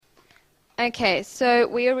Okay, so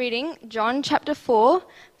we are reading John chapter 4,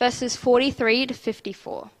 verses 43 to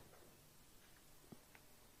 54.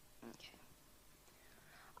 Okay.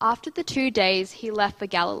 After the 2 days, he left for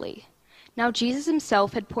Galilee. Now Jesus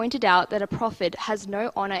himself had pointed out that a prophet has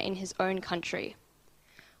no honor in his own country.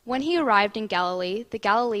 When he arrived in Galilee, the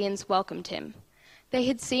Galileans welcomed him. They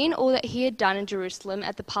had seen all that he had done in Jerusalem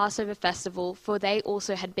at the Passover festival, for they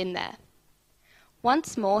also had been there.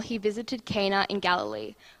 Once more he visited Cana in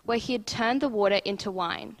Galilee, where he had turned the water into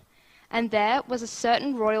wine. And there was a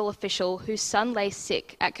certain royal official whose son lay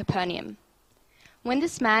sick at Capernaum. When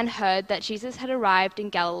this man heard that Jesus had arrived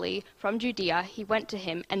in Galilee from Judea, he went to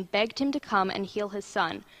him and begged him to come and heal his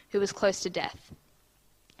son, who was close to death.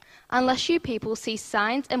 "Unless you people see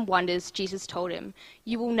signs and wonders," Jesus told him,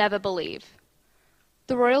 "you will never believe."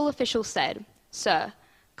 The royal official said, "Sir,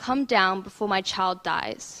 come down before my child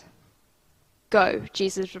dies." "Go,"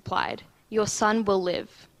 Jesus replied, "your son will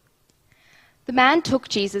live." The man took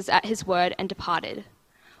Jesus at his word and departed.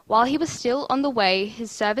 While he was still on the way, his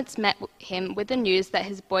servants met him with the news that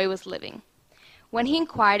his boy was living. When he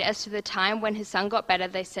inquired as to the time when his son got better,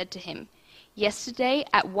 they said to him, "Yesterday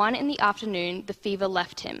at 1 p.m, the fever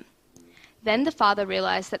left him." Then the father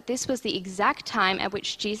realized that this was the exact time at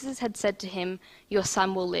which Jesus had said to him, "Your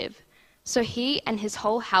son will live." So he and his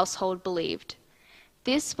whole household believed.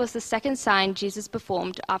 This was the second sign Jesus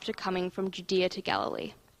performed after coming from Judea to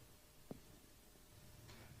Galilee.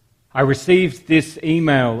 I received this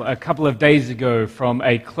email a couple of days ago from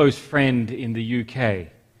a close friend in the UK.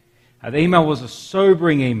 The email was a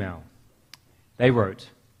sobering email. They wrote,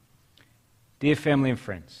 "Dear family and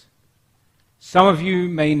friends, some of you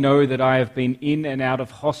may know that I have been in and out of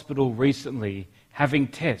hospital recently having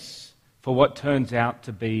tests for what turns out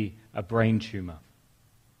to be a brain tumor.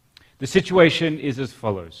 The situation is as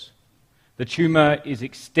follows. The tumor is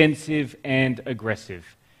extensive and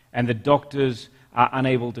aggressive, and the doctors are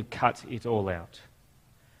unable to cut it all out.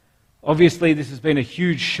 Obviously, this has been a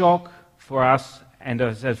huge shock for us and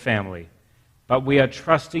as a family, but we are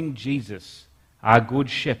trusting Jesus, our good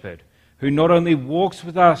shepherd, who not only walks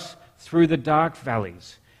with us through the dark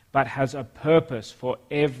valleys, but has a purpose for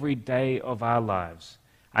every day of our lives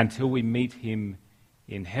until we meet him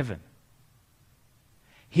in heaven.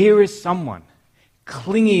 Here is someone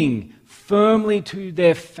clinging firmly to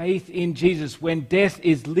their faith in Jesus when death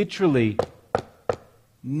is literally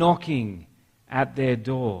knocking at their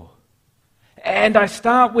door. And I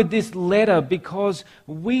start with this letter because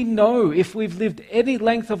we know, if we've lived any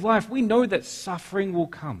length of life, we know that suffering will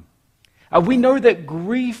come. We know that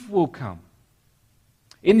grief will come.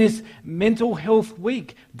 In this mental health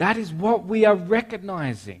week, that is what we are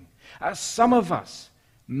recognizing. Some of us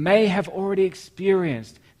may have already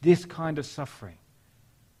experienced this kind of suffering.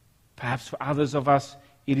 Perhaps for others of us,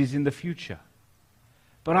 it is in the future.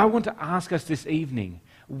 But I want to ask us this evening,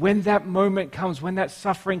 when that moment comes, when that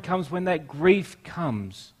suffering comes, when that grief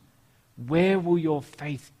comes, where will your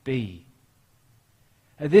faith be?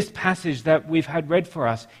 This passage that we've had read for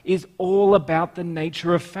us is all about the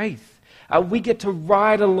nature of faith. We get to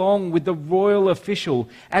ride along with the royal official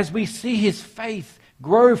as we see his faith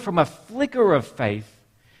grow from a flicker of faith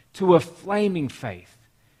to a flaming faith.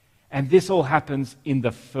 And this all happens in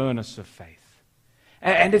the furnace of faith.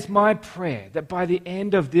 And it's my prayer that by the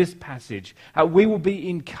end of this passage, we will be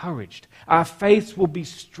encouraged. Our faiths will be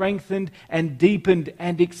strengthened and deepened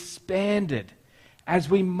and expanded as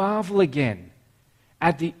we marvel again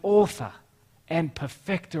at the author and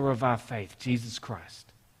perfecter of our faith, Jesus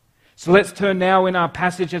Christ. So let's turn now in our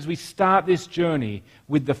passage as we start this journey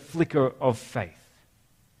with the flicker of faith.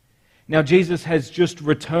 Now, Jesus has just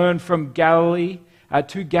returned from Galilee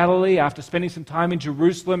to Galilee after spending some time in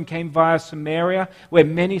Jerusalem, came via Samaria, where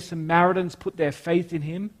many Samaritans put their faith in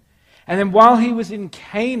him. And then while he was in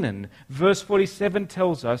Canaan, verse 47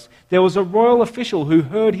 tells us, there was a royal official who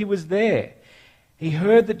heard he was there. He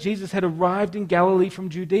heard that Jesus had arrived in Galilee from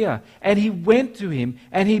Judea, and he went to him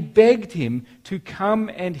and he begged him to come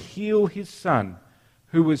and heal his son,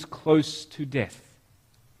 who was close to death.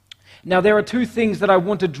 Now, there are two things that I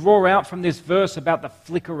want to draw out from this verse about the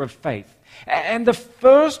flicker of faith. And the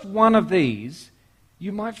first one of these,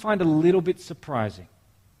 you might find a little bit surprising.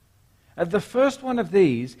 The first one of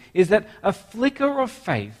these is that a flicker of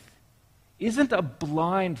faith isn't a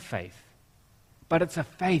blind faith, but it's a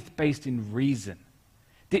faith based in reason.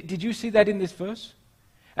 Did you see that in this verse?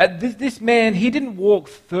 This man, he didn't walk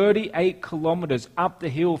 38 kilometers up the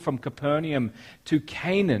hill from Capernaum to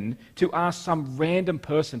Canaan to ask some random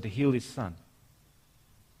person to heal his son.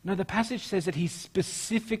 No, the passage says that he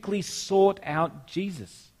specifically sought out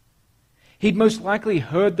Jesus. He'd most likely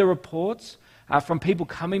heard the reports from people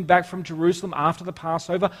coming back from Jerusalem after the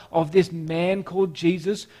Passover, of this man called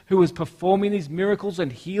Jesus who was performing these miracles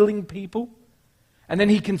and healing people. And then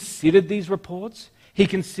he considered these reports. He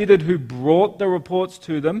considered who brought the reports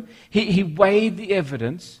to them. He weighed the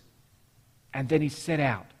evidence, and then he set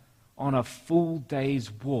out on a full day's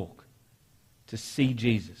walk to see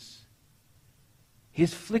Jesus.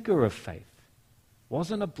 His flicker of faith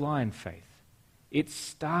wasn't a blind faith. It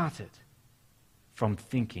started from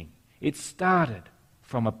thinking. It started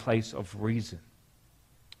from a place of reason.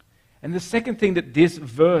 And the second thing that this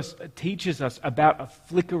verse teaches us about a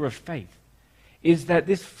flicker of faith is that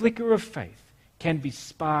this flicker of faith can be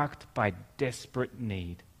sparked by desperate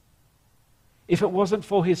need. If it wasn't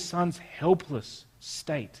for his son's helpless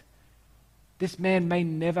state, this man may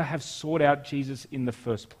never have sought out Jesus in the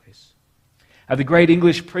first place. The great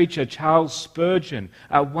English preacher Charles Spurgeon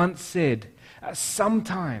once said,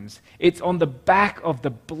 sometimes it's on the back of the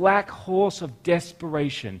black horse of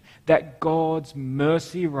desperation that God's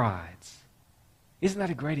mercy rides. Isn't that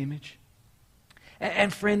a great image?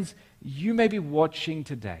 And friends, you may be watching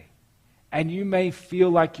today, and you may feel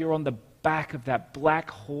like you're on the back of that black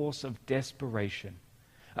horse of desperation.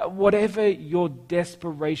 Whatever your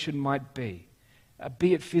desperation might be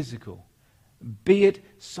it physical, be it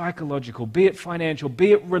psychological, be it financial,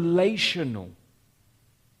 be it relational,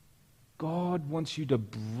 God wants you to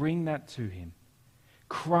bring that to Him.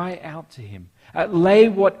 Cry out to Him. Lay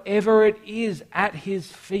whatever it is at His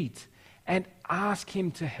feet and ask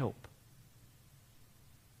Him to help.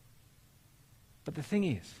 But the thing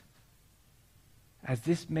is, as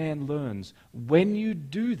this man learns, when you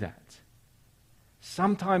do that,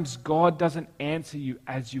 sometimes God doesn't answer you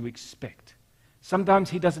as you expect. Sometimes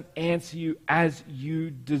He doesn't answer you as you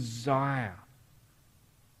desire.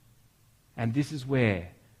 And this is where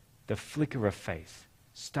the flicker of faith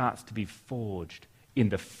starts to be forged in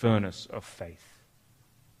the furnace of faith.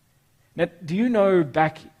 Now, do you know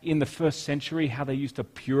back in the first century how they used to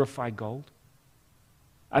purify gold?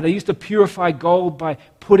 They used to purify gold by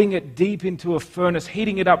putting it deep into a furnace,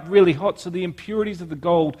 heating it up really hot so the impurities of the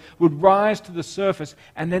gold would rise to the surface,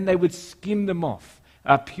 and then they would skim them off,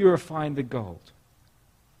 purifying the gold.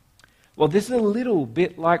 Well, this is a little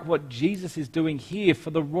bit like what Jesus is doing here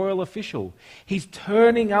for the royal official. He's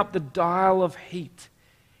turning up the dial of heat.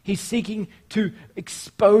 He's seeking to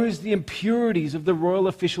expose the impurities of the royal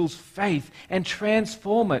official's faith and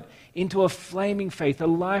transform it into a flaming faith, a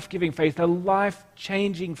life-giving faith, a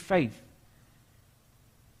life-changing faith.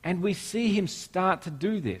 And we see him start to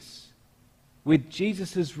do this with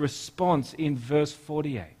Jesus' response in verse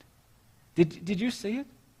 48. Did you see it?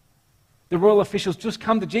 The royal officials just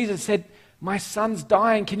come to Jesus and said, "My son's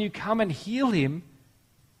dying, can you come and heal him?"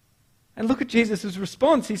 And look at Jesus'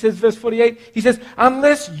 response. He says, verse 48, he says,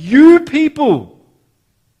 "Unless you people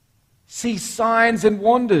see signs and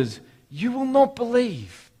wonders, you will not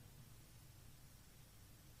believe."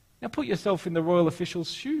 Now put yourself in the royal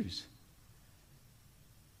official's shoes.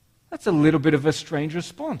 That's a little bit of a strange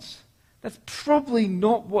response. That's probably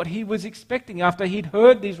not what he was expecting after he'd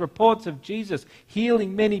heard these reports of Jesus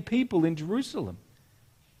healing many people in Jerusalem.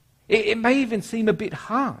 It may even seem a bit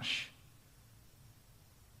harsh.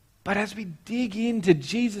 But as we dig into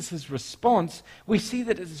Jesus' response, we see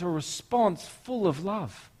that it's a response full of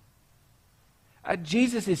love.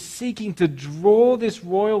 Jesus is seeking to draw this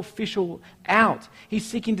royal official out. He's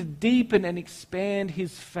seeking to deepen and expand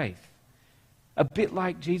his faith. A bit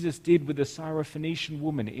like Jesus did with the Syrophoenician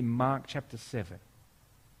woman in Mark chapter 7.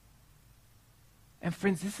 And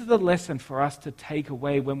friends, this is a lesson for us to take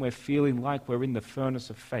away when we're feeling like we're in the furnace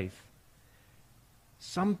of faith.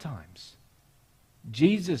 Sometimes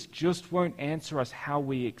Jesus just won't answer us how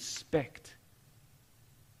we expect,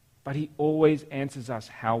 but He always answers us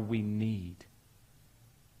how we need.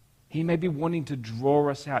 He may be wanting to draw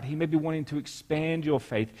us out. He may be wanting to expand your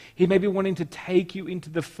faith. He may be wanting to take you into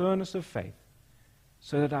the furnace of faith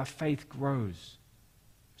so that our faith grows,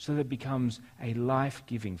 so that it becomes a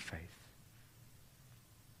life-giving faith.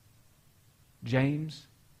 James,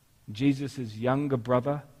 Jesus' younger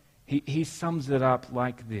brother, he sums it up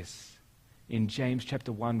like this in James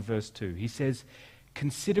chapter 1 verse 2. He says,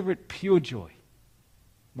 "Consider it pure joy,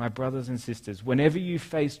 my brothers and sisters, whenever you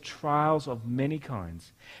face trials of many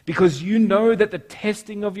kinds, because you know that the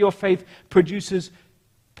testing of your faith produces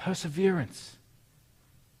perseverance."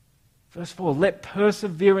 Verse 4, "Let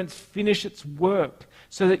perseverance finish its work,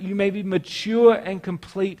 so that you may be mature and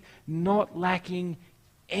complete, not lacking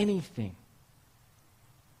anything."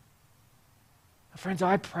 Friends,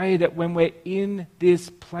 I pray that when we're in this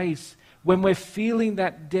place, when we're feeling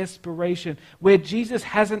that desperation, where Jesus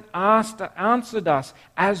hasn't answered us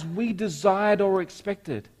as we desired or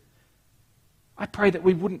expected, I pray that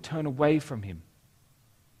we wouldn't turn away from him,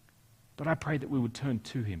 but I pray that we would turn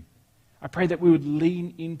to him. I pray that we would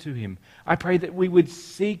lean into him. I pray that we would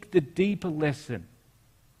seek the deeper lesson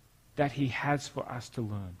that he has for us to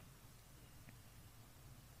learn.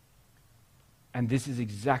 And this is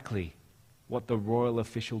exactly what the royal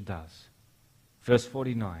official does. Verse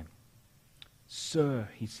 49. Sir,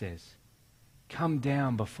 he says, come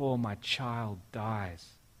down before my child dies.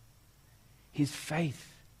 His faith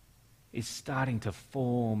is starting to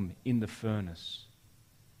form in the furnace.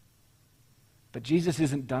 But Jesus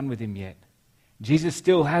isn't done with him yet. Jesus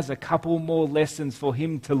still has a couple more lessons for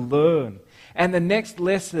him to learn. And the next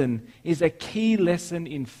lesson is a key lesson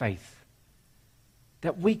in faith.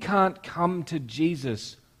 That we can't come to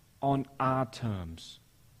Jesus on our terms.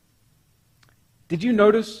 Did you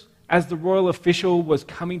notice as the royal official was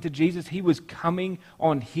coming to Jesus, he was coming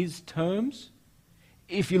on his terms?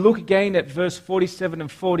 If you look again at verse 47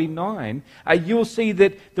 and 49, you'll see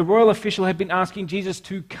that the royal official had been asking Jesus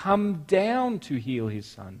to come down to heal his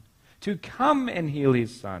son, to come and heal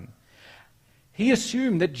his son. He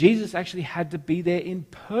assumed that Jesus actually had to be there in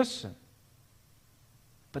person.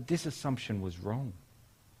 But this assumption was wrong.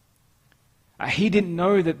 He didn't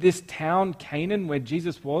know that this town, Canaan, where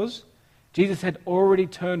Jesus was, Jesus had already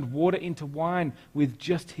turned water into wine with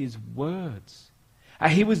just his words.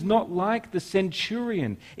 He was not like the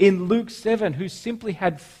centurion in Luke 7 who simply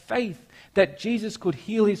had faith that Jesus could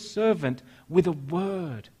heal his servant with a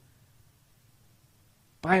word.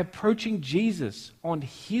 By approaching Jesus on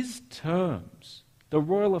his terms, the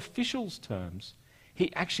royal official's terms,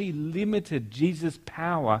 he actually limited Jesus'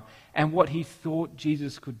 power and what he thought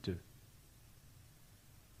Jesus could do.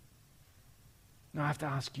 Now I have to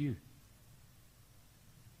ask you,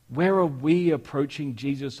 where are we approaching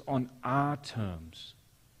Jesus on our terms?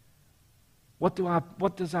 What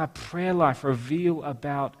does our prayer life reveal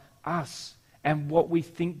about us and what we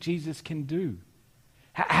think Jesus can do?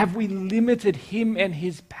 Have we limited him and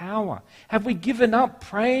his power? Have we given up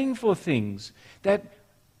praying for things that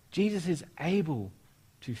Jesus is able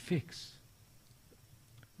to fix?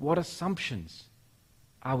 What assumptions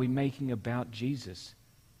are we making about Jesus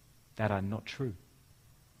that are not true?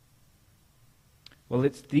 Well,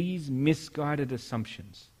 it's these misguided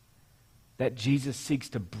assumptions that Jesus seeks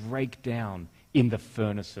to break down in the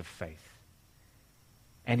furnace of faith.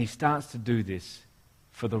 And he starts to do this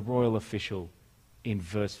for the royal official in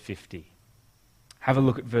verse 50. Have a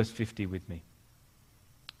look at verse 50 with me.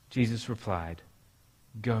 Jesus replied,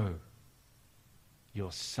 "Go,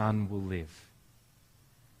 your son will live."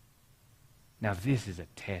 Now this is a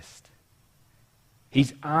test.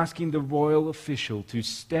 He's asking the royal official to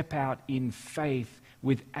step out in faith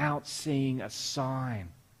without seeing a sign.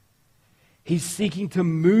 He's seeking to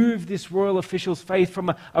move this royal official's faith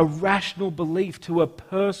from a rational belief to a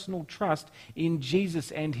personal trust in Jesus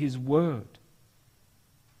and his word.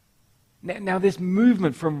 Now, this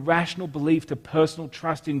movement from rational belief to personal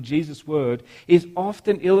trust in Jesus' word is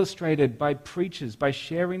often illustrated by preachers by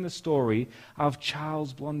sharing the story of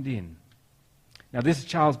Charles Blondin. Now, this is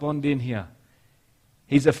Charles Blondin here.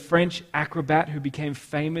 He's a French acrobat who became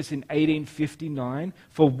famous in 1859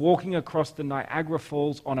 for walking across the Niagara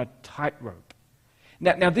Falls on a tightrope.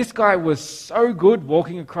 Now, this guy was so good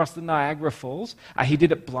walking across the Niagara Falls, he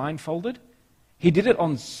did it blindfolded. He did it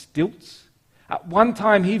on stilts. One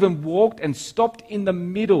time he even walked and stopped in the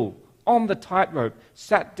middle on the tightrope,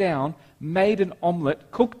 sat down, made an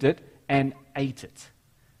omelette, cooked it, and ate it.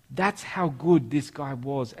 That's how good this guy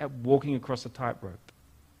was at walking across a tightrope.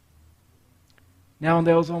 Now,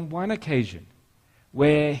 there was on one occasion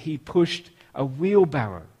where he pushed a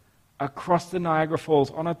wheelbarrow across the Niagara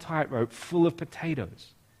Falls on a tightrope full of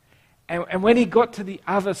potatoes. And when he got to the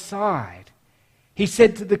other side, he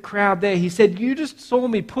said to the crowd there, he said, "You just saw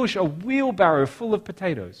me push a wheelbarrow full of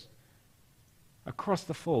potatoes across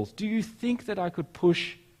the falls. Do you think that I could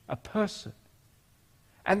push a person?"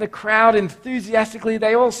 And the crowd enthusiastically,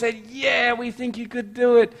 they all said, "Yeah, we think you could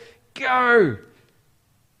do it. Go."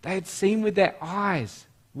 They had seen with their eyes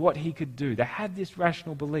what he could do. They had this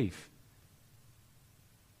rational belief.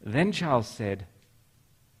 Then Charles said,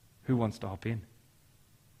 "Who wants to hop in?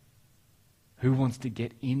 Who wants to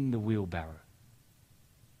get in the wheelbarrow?"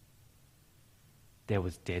 There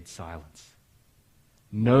was dead silence.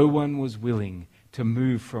 No one was willing to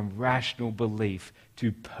move from rational belief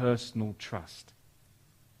to personal trust.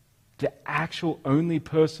 The actual only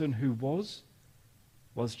person who was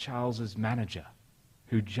Charles's manager,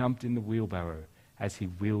 who jumped in the wheelbarrow as he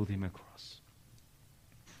wheeled him across.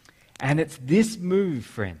 And it's this move,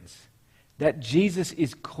 friends, that Jesus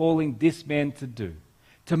is calling this man to do,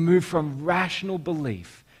 to move from rational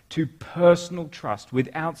belief to personal trust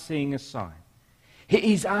without seeing a sign.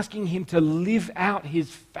 He's asking him to live out his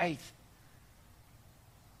faith.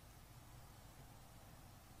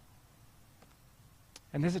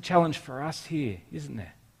 And there's a challenge for us here, isn't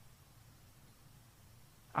there?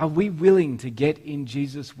 Are we willing to get in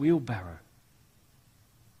Jesus' wheelbarrow?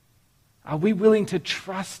 Are we willing to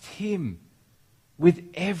trust him with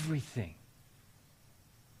everything?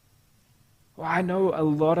 Well, I know a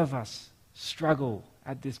lot of us struggle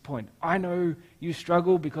at this point. I know you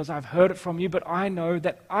struggle because I've heard it from you, but I know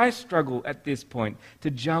that I struggle at this point to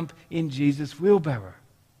jump in Jesus' wheelbarrow.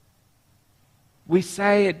 We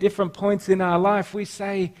say at different points in our life, we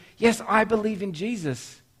say, yes, I believe in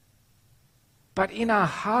Jesus. But in our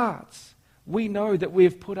hearts, we know that we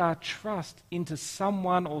have put our trust into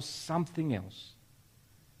someone or something else.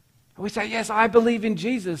 And we say, yes, I believe in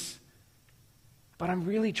Jesus, but I'm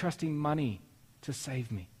really trusting money to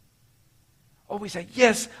save me. Or we say,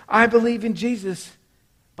 yes, I believe in Jesus,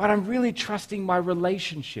 but I'm really trusting my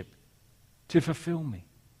relationship to fulfill me.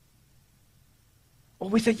 Or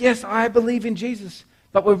we say, yes, I believe in Jesus,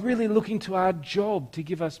 but we're really looking to our job to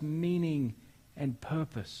give us meaning and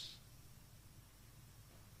purpose.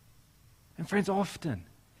 And friends, often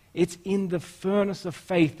it's in the furnace of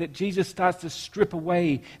faith that Jesus starts to strip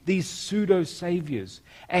away these pseudo-saviors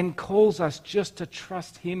and calls us just to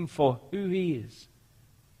trust him for who he is.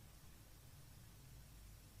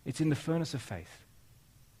 It's in the furnace of faith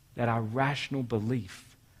that our rational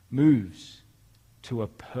belief moves to a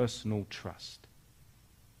personal trust.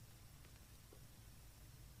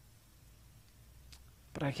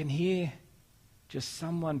 But I can hear just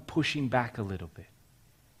someone pushing back a little bit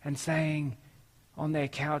and saying on their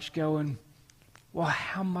couch, going, well,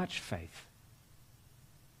 how much faith?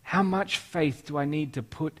 How much faith do I need to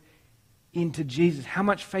put into Jesus? How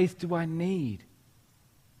much faith do I need?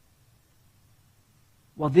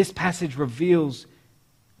 Well, this passage reveals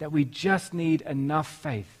that we just need enough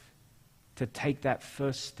faith to take that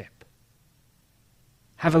first step.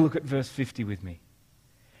 Have a look at verse 50 with me.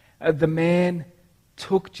 The man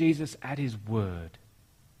took Jesus at his word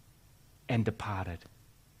and departed.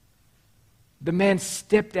 The man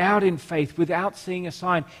stepped out in faith without seeing a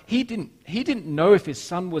sign. He didn't know if his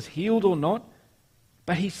son was healed or not,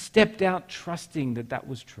 but he stepped out trusting that that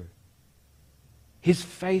was true. His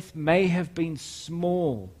faith may have been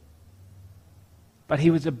small, but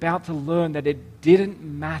he was about to learn that it didn't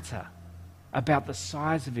matter about the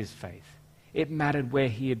size of his faith. It mattered where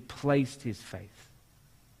he had placed his faith.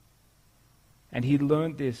 And he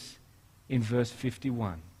learned this in verse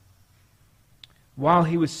 51. While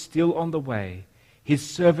he was still on the way, his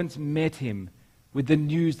servants met him with the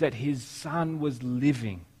news that his son was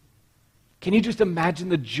living. Can you just imagine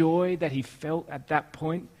the joy that he felt at that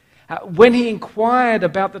point? When he inquired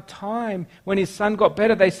about the time when his son got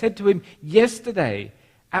better, they said to him, yesterday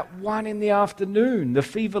at 1 p.m, the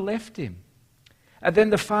fever left him. And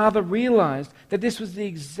then the father realized that this was the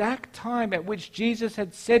exact time at which Jesus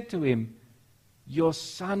had said to him, your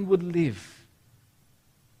son would live.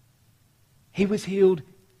 He was healed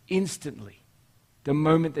instantly the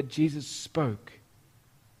moment that Jesus spoke.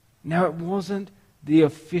 Now, it wasn't the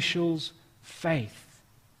official's faith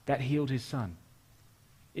that healed his son.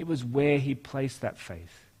 It was where he placed that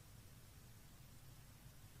faith.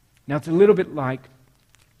 Now, it's a little bit like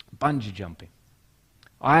bungee jumping.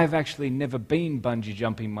 I have actually never been bungee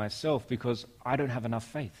jumping myself because I don't have enough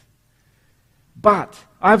faith. But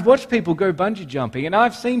I've watched people go bungee jumping, and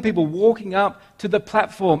I've seen people walking up to the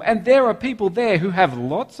platform, and there are people there who have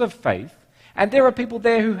lots of faith, and there are people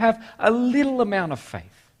there who have a little amount of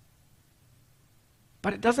faith.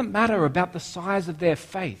 But it doesn't matter about the size of their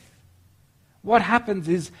faith. What happens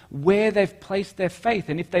is where they've placed their faith,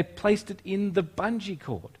 and if they've placed it in the bungee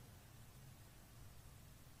cord.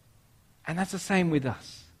 And that's the same with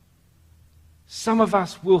us. Some of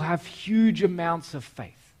us will have huge amounts of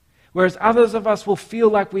faith, whereas others of us will feel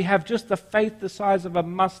like we have just the faith the size of a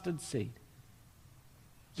mustard seed.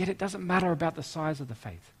 Yet it doesn't matter about the size of the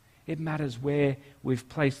faith. It matters where we've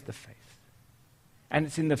placed the faith. And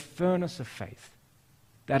it's in the furnace of faith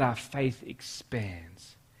that our faith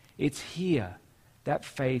expands. It's here that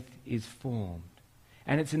faith is formed.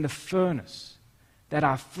 And it's in the furnace that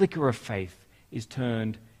our flicker of faith is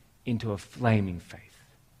turned into a flaming faith.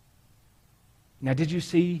 Now, did you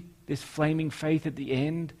see this flaming faith at the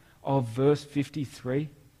end of verse 53?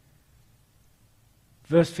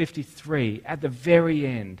 Verse 53, at the very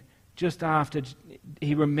end, just after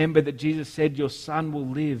he remembered that Jesus said, your son will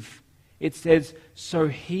live, it says, so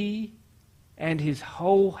he and his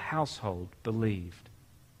whole household believed.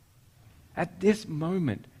 At this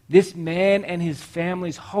moment, This man and his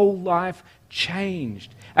family's whole life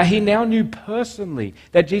changed. He now knew personally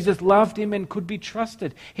that Jesus loved him and could be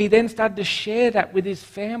trusted. He then started to share that with his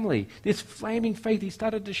family. This flaming faith he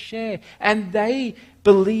started to share. And they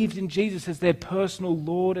believed in Jesus as their personal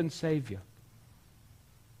Lord and Savior.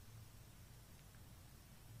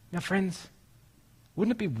 Now, friends,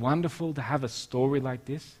 wouldn't it be wonderful to have a story like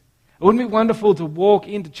this? Wouldn't it be wonderful to walk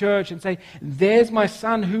into church and say, there's my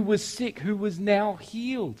son who was sick, who was now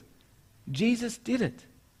healed. Jesus did it.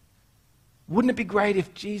 Wouldn't it be great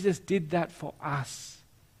if Jesus did that for us?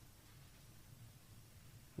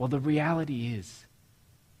 Well, the reality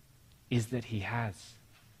is that he has.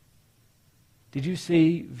 Did you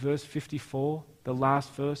see verse 54, the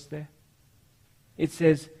last verse there? It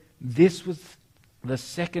says, this was the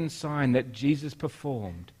second sign that Jesus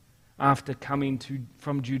performed after coming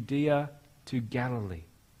from Judea to Galilee.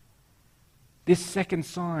 This second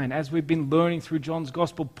sign, as we've been learning through John's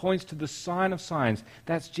Gospel, points to the sign of signs.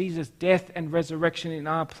 That's Jesus' death and resurrection in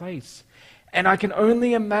our place. And I can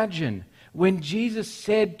only imagine when Jesus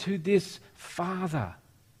said to this father,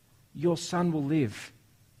 your son will live,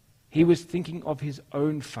 he was thinking of his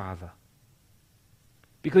own father.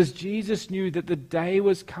 Because Jesus knew that the day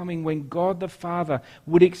was coming when God the Father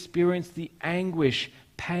would experience the anguish,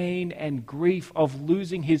 pain, and grief of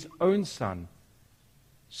losing his own son,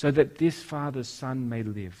 so that this father's son may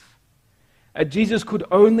live. Jesus could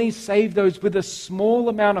only save those with a small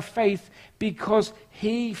amount of faith because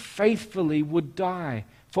he faithfully would die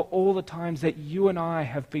for all the times that you and I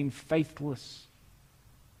have been faithless.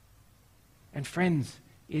 And friends,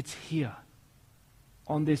 it's here,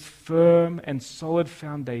 on this firm and solid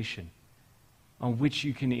foundation on which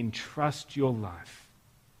you can entrust your life.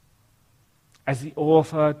 As the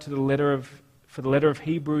author for the letter of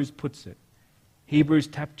Hebrews puts it, Hebrews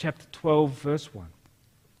chapter 12, verse 1.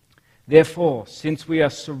 Therefore, since we are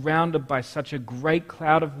surrounded by such a great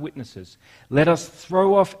cloud of witnesses, let us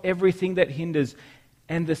throw off everything that hinders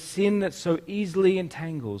and the sin that so easily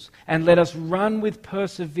entangles, and let us run with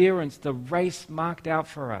perseverance the race marked out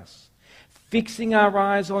for us, fixing our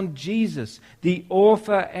eyes on Jesus, the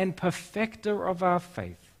author and perfecter of our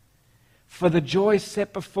faith. For the joy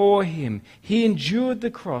set before him, he endured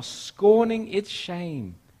the cross, scorning its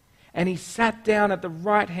shame, and he sat down at the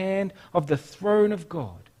right hand of the throne of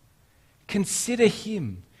God. Consider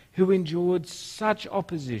him who endured such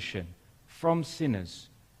opposition from sinners,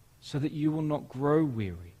 so that you will not grow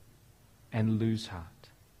weary and lose heart.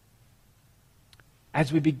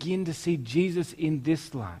 As we begin to see Jesus in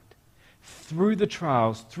this light, through the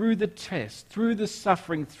trials, through the tests, through the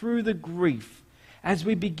suffering, through the grief, as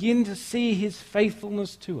we begin to see his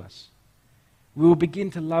faithfulness to us, we will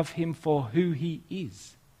begin to love him for who he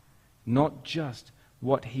is, not just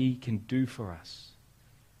what he can do for us.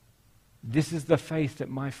 This is the faith that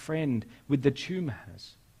my friend with the tumor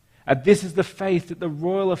has. This is the faith that the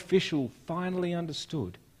royal official finally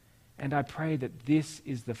understood. And I pray that this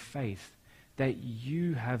is the faith that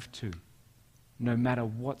you have too, no matter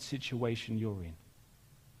what situation you're in.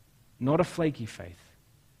 Not a flaky faith,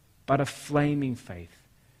 but a flaming faith,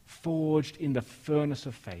 forged in the furnace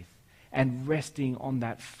of faith and resting on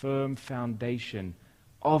that firm foundation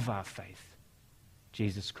of our faith,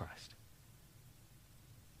 Jesus Christ.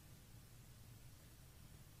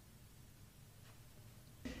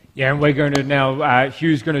 Yeah, and we're going to now,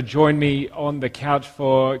 Hugh's going to join me on the couch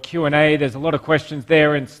for Q&A. There's a lot of questions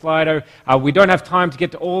there in Slido. We don't have time to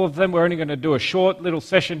get to all of them. We're only going to do a short little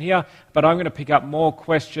session here, but I'm going to pick up more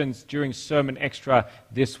questions during Sermon Extra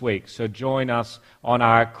this week. So join us on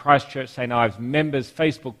our Christchurch St. Ives members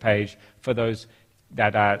Facebook page for those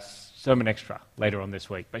that are Sermon Extra later on this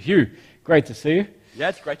week. But Hugh, great to see you. Yeah,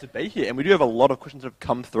 it's great to be here. And we do have a lot of questions that have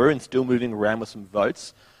come through and still moving around with some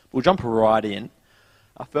votes. We'll jump right in.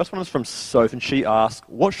 Our first one is from Soph, and she asks,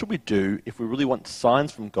 what should we do if we really want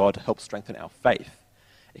signs from God to help strengthen our faith?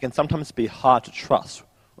 It can sometimes be hard to trust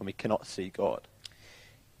when we cannot see God.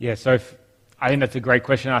 Yeah, Soph, I think that's a great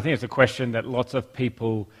question. I think it's a question that lots of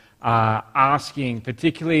people are asking,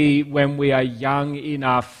 particularly when we are young in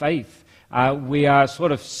our faith. We are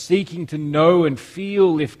sort of seeking to know and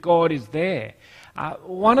feel if God is there.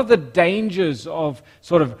 One of the dangers of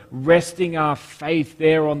sort of resting our faith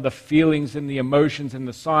there on the feelings and the emotions and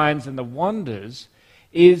the signs and the wonders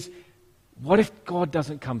is, what if God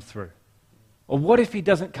doesn't come through? Or what if he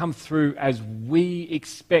doesn't come through as we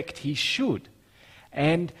expect he should?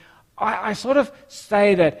 And I sort of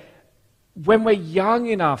say that when we're young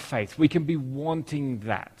in our faith, we can be wanting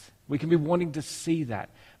that. We can be wanting to see that.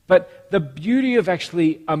 But the beauty of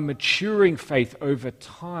actually a maturing faith over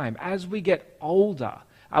time, as we get older,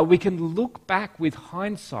 we can look back with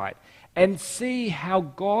hindsight and see how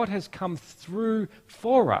God has come through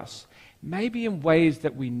for us, maybe in ways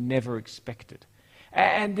that we never expected.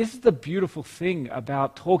 And this is the beautiful thing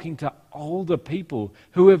about talking to older people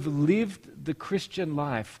who have lived the Christian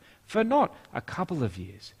life for not a couple of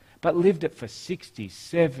years, but lived it for 60,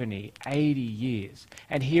 70, 80 years,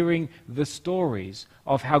 and hearing the stories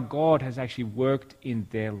of how God has actually worked in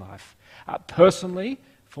their life. Personally,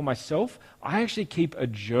 for myself, I actually keep a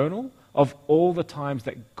journal of all the times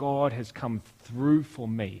that God has come through for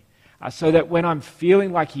me, so that when I'm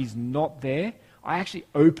feeling like He's not there, I actually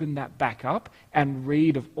open that back up and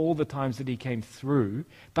read of all the times that He came through,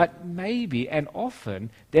 but maybe and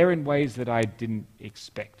often they're in ways that I didn't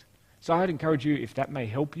expect. So I'd encourage you, if that may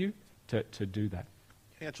help you, to do that.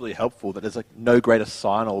 I think it's really helpful that there's no greater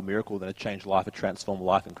sign or miracle than a changed life, a transformed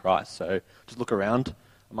life in Christ. So just look around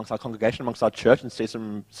amongst our congregation, amongst our church, and see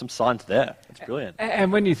some signs there. It's brilliant.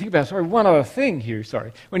 And when you think about it, one other thing here,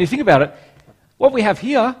 when you think about it, what we have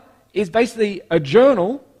here is basically a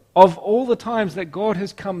journal of all the times that God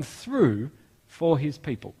has come through for His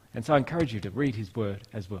people. And so I encourage you to read His word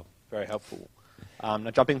as well. Very helpful. Now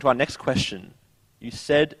jumping to our next question. You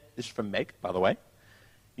said, this is from Meg, by the way,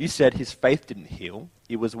 you said his faith didn't heal,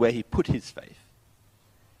 it was where he put his faith.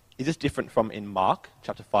 Is this different from in Mark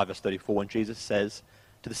chapter 5 verse 34 when Jesus says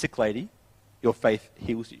to the sick lady, your faith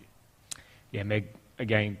heals you? Yeah, Meg,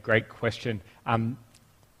 again, great question.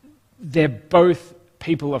 They're both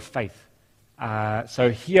people of faith.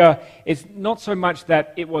 So here, it's not so much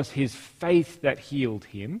that it was his faith that healed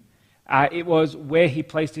him, it was where he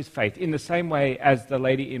placed his faith, in the same way as the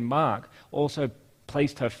lady in Mark also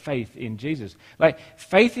placed her faith in Jesus. Like,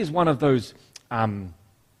 faith is one of those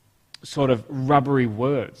sort of rubbery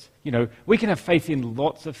words. You know, we can have faith in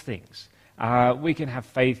lots of things. We can have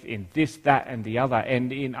faith in this, that, and the other.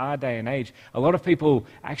 And in our day and age, a lot of people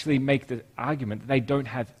actually make the argument that they don't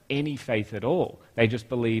have any faith at all. They just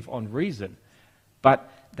believe on reason. But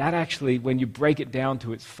that actually, when you break it down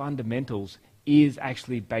to its fundamentals, is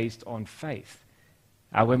actually based on faith.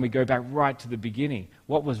 When we go back right to the beginning,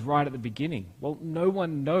 what was right at the beginning? Well, no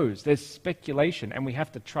one knows. There's speculation, and we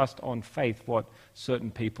have to trust on faith what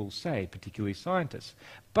certain people say, particularly scientists.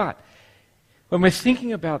 But when we're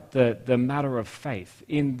thinking about the matter of faith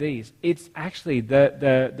in these, it's actually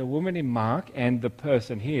the woman in Mark and the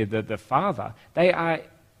person here, the father, they are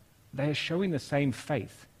showing the same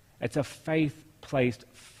faith. It's a faith placed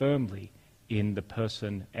firmly in the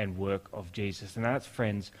person and work of Jesus. And that's,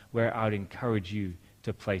 friends, where I would encourage you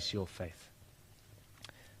to place your faith.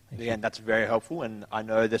 Again, that's very helpful, and I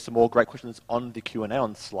know there's some more great questions on the Q&A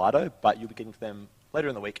on Slido, but you'll be getting to them later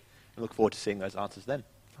in the week, and look forward to seeing those answers then.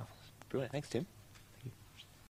 Brilliant. Thanks, Tim.